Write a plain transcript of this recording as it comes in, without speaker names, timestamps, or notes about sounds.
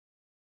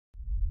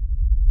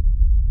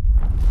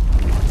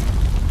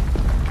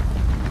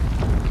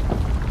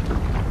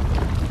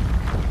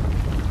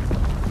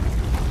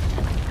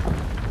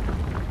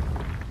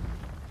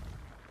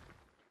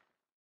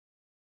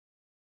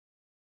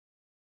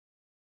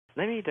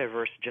Let me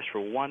diverse just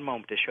for one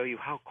moment to show you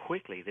how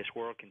quickly this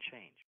world can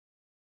change.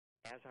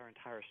 As our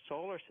entire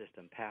solar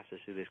system passes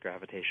through this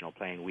gravitational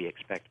plane, we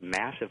expect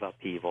massive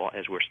upheaval,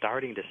 as we're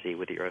starting to see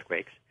with the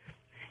earthquakes.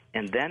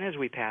 And then as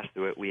we pass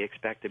through it, we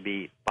expect to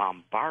be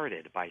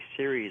bombarded by a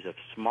series of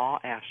small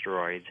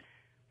asteroids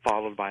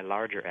followed by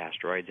larger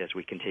asteroids as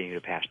we continue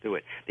to pass through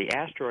it. The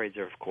asteroids,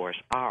 of course,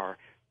 are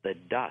the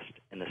dust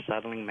and the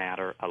settling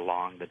matter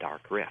along the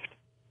dark rift.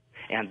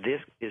 And this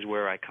is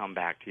where I come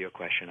back to your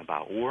question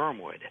about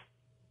wormwood.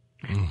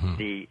 Mm-hmm.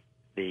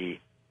 The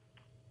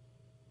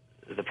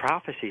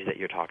prophecies that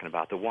you're talking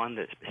about, the one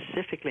that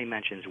specifically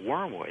mentions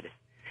wormwood,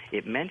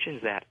 it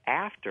mentions that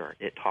after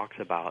it talks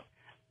about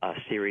a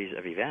series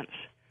of events,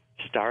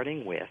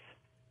 starting with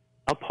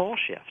a pole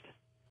shift.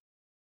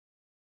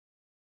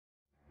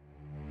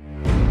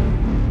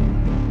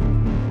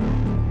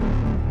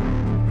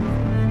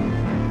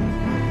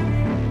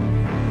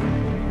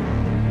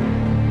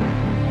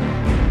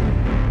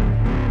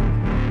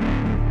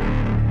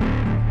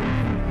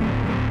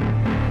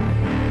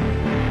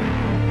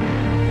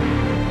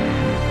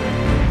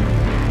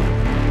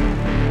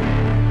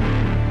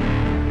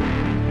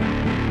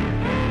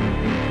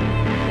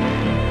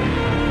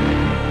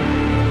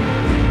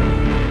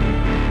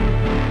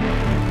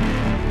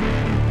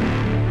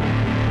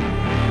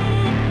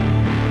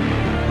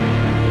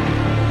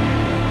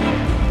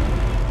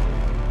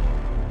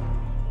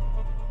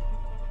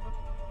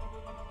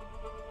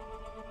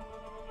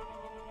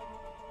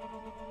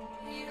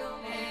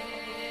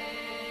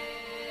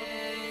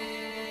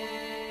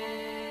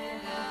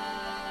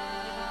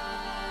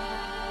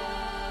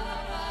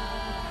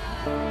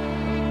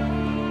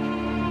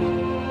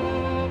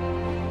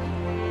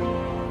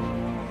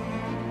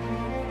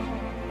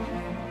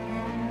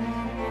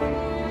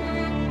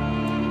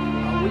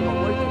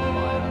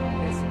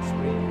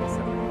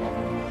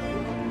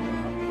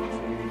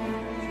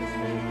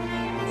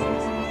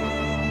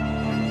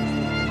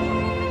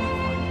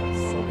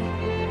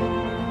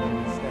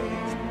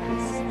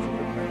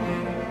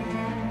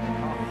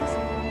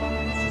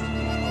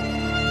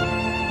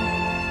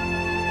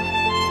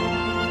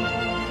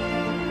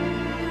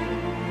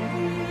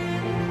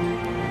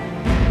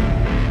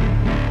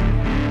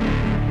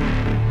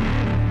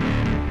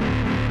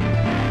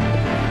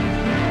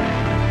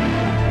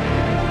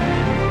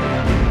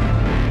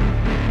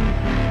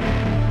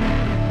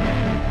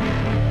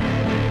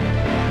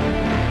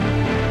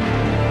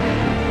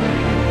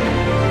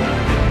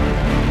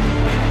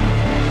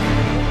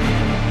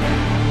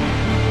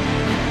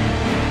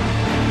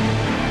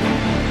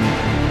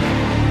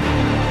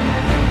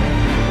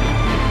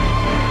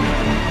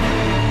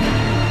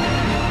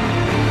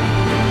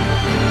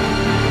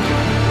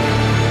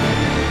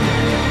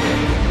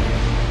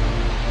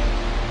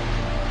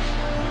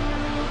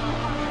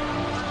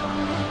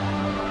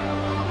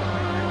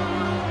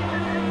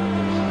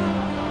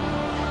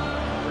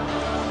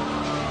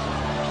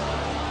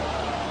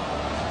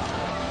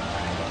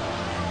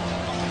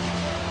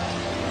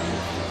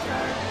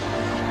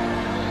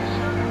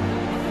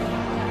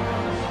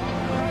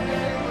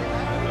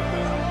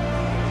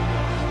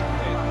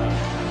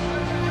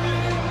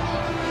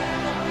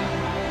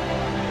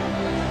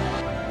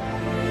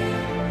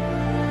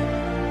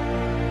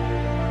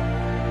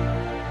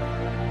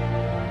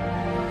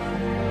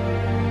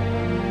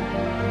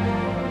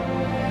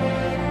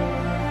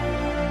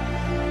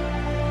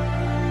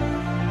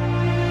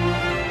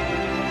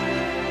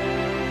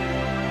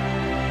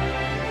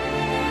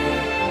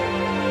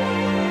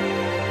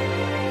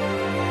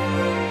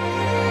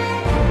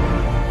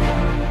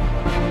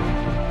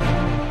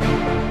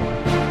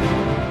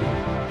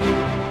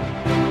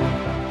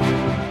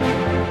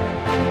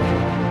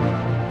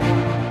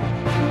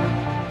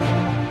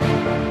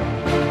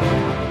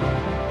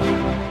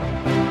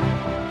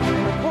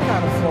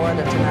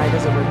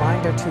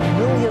 To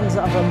millions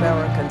of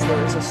Americans,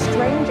 there is a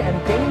strange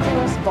and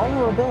dangerous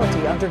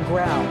vulnerability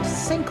underground,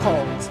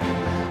 sinkholes.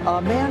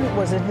 A man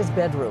was in his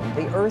bedroom.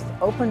 The earth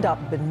opened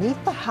up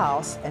beneath the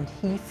house and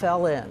he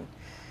fell in.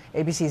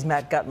 ABC's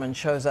Matt Gutman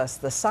shows us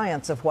the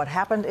science of what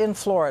happened in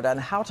Florida and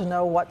how to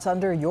know what's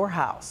under your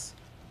house.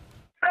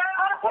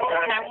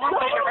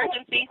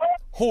 Emergency.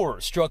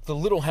 Horror struck the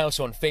little house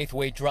on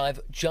Faithway Drive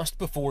just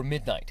before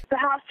midnight. The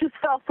house just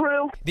fell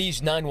through.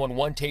 These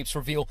 911 tapes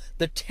reveal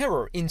the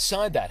terror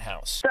inside that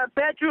house. The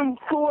bedroom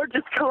floor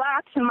just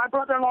collapsed and my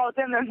brother-in-law is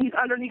in there. He's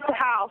underneath the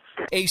house.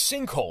 A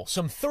sinkhole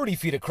some 30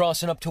 feet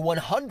across and up to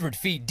 100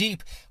 feet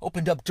deep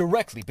opened up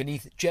directly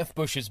beneath Jeff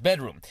Bush's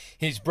bedroom.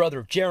 His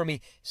brother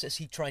Jeremy says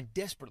he tried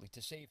desperately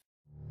to save.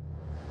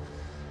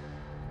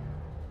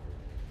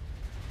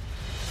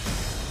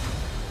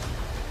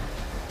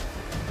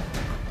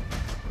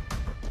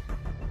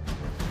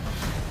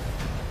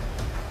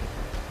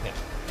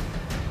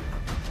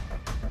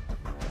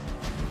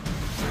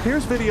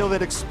 Here's video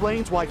that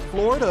explains why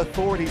Florida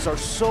authorities are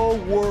so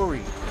worried.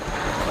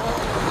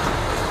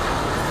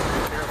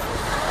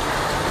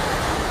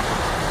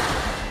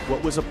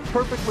 What was a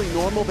perfectly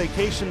normal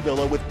vacation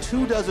villa with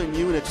 24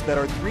 units that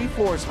are 3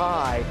 floors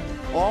high,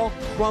 all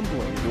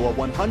crumbling into a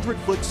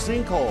 100-foot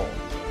sinkhole.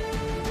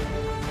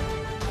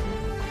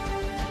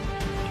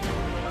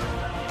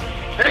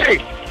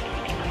 Hey!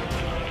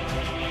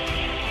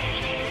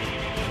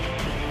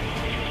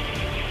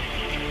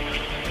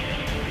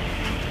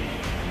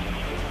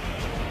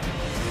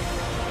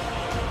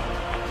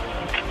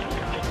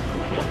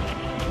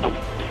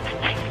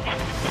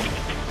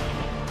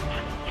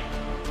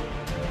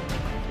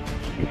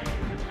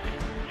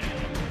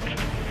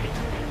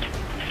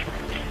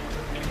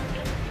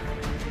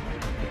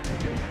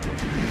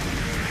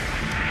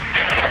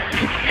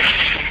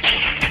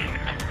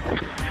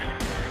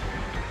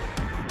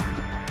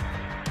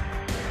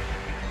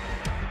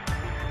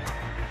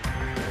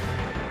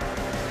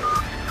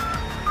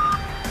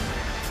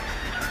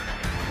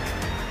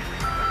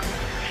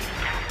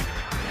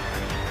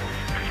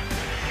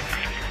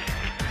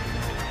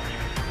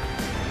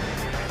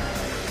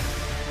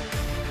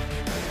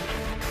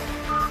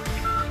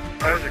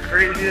 That is the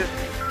craziest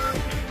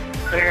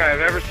thing I've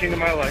ever seen in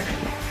my life.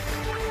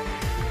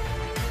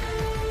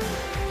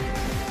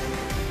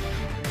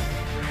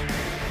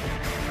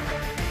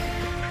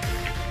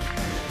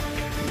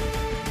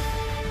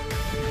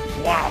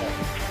 Wow.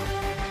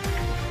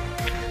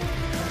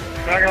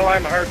 Not gonna lie,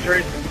 my heart's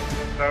racing.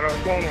 Thought I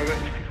was going with it.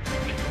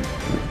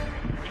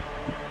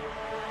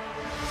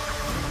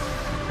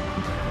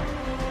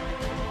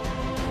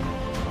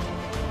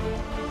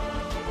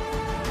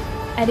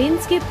 At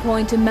Inskip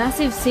Point, a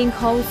massive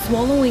sinkhole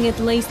swallowing at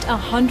least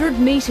 100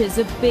 metres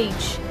of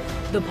beach.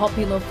 The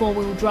popular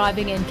four-wheel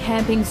driving and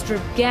camping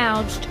strip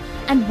gouged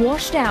and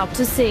washed out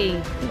to sea.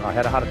 I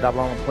had a double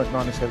on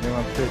 97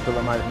 Street till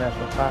I made it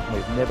National Park, and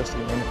we've never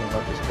seen anything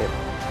like this ever.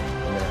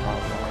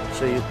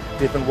 See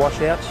different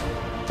washouts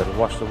that'll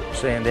wash the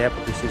sand out,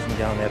 but this isn't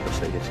going out to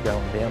sea, it's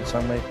going down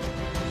somewhere.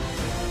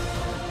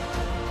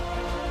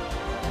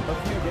 A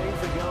few days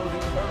ago,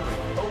 the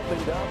earth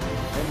opened up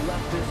and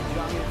left this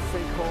giant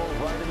sinkhole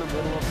right in the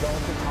middle of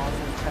Dalton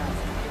Hawson's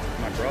pasture.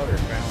 My brother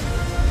found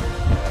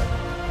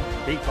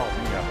it. He called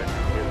me up and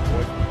his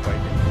voice was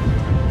quaking.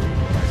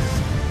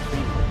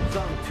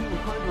 Some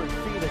 200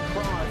 feet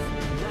across,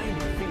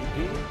 90 feet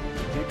deep.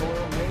 People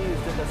are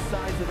amazed at the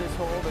size of this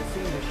hole that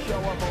seemed to show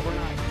up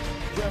overnight.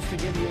 Just to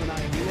give you an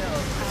idea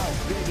of how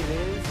big it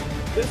is,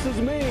 this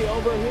is me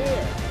over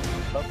here.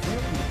 A few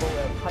people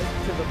have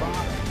hiked to the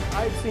bottom.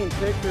 I've seen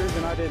pictures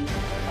and I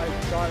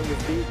thought it was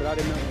deep, but I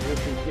didn't know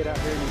if you get out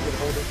here and you could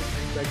hold it and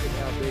expect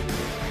how big it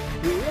is.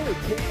 You really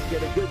can't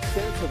get a good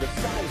sense of the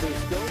size and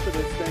scope of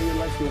this thing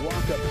unless you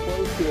walk up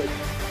close to it,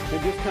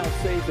 and just how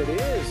safe it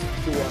is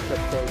to walk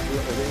up close to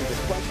it. There's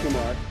a question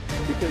mark.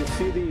 You can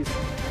see these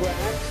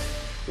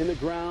cracks in the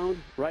ground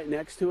right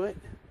next to it.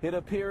 It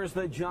appears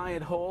the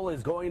giant hole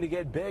is going to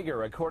get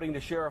bigger, according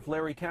to Sheriff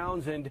Larry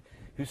Townsend,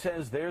 who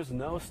says there's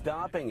no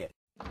stopping it.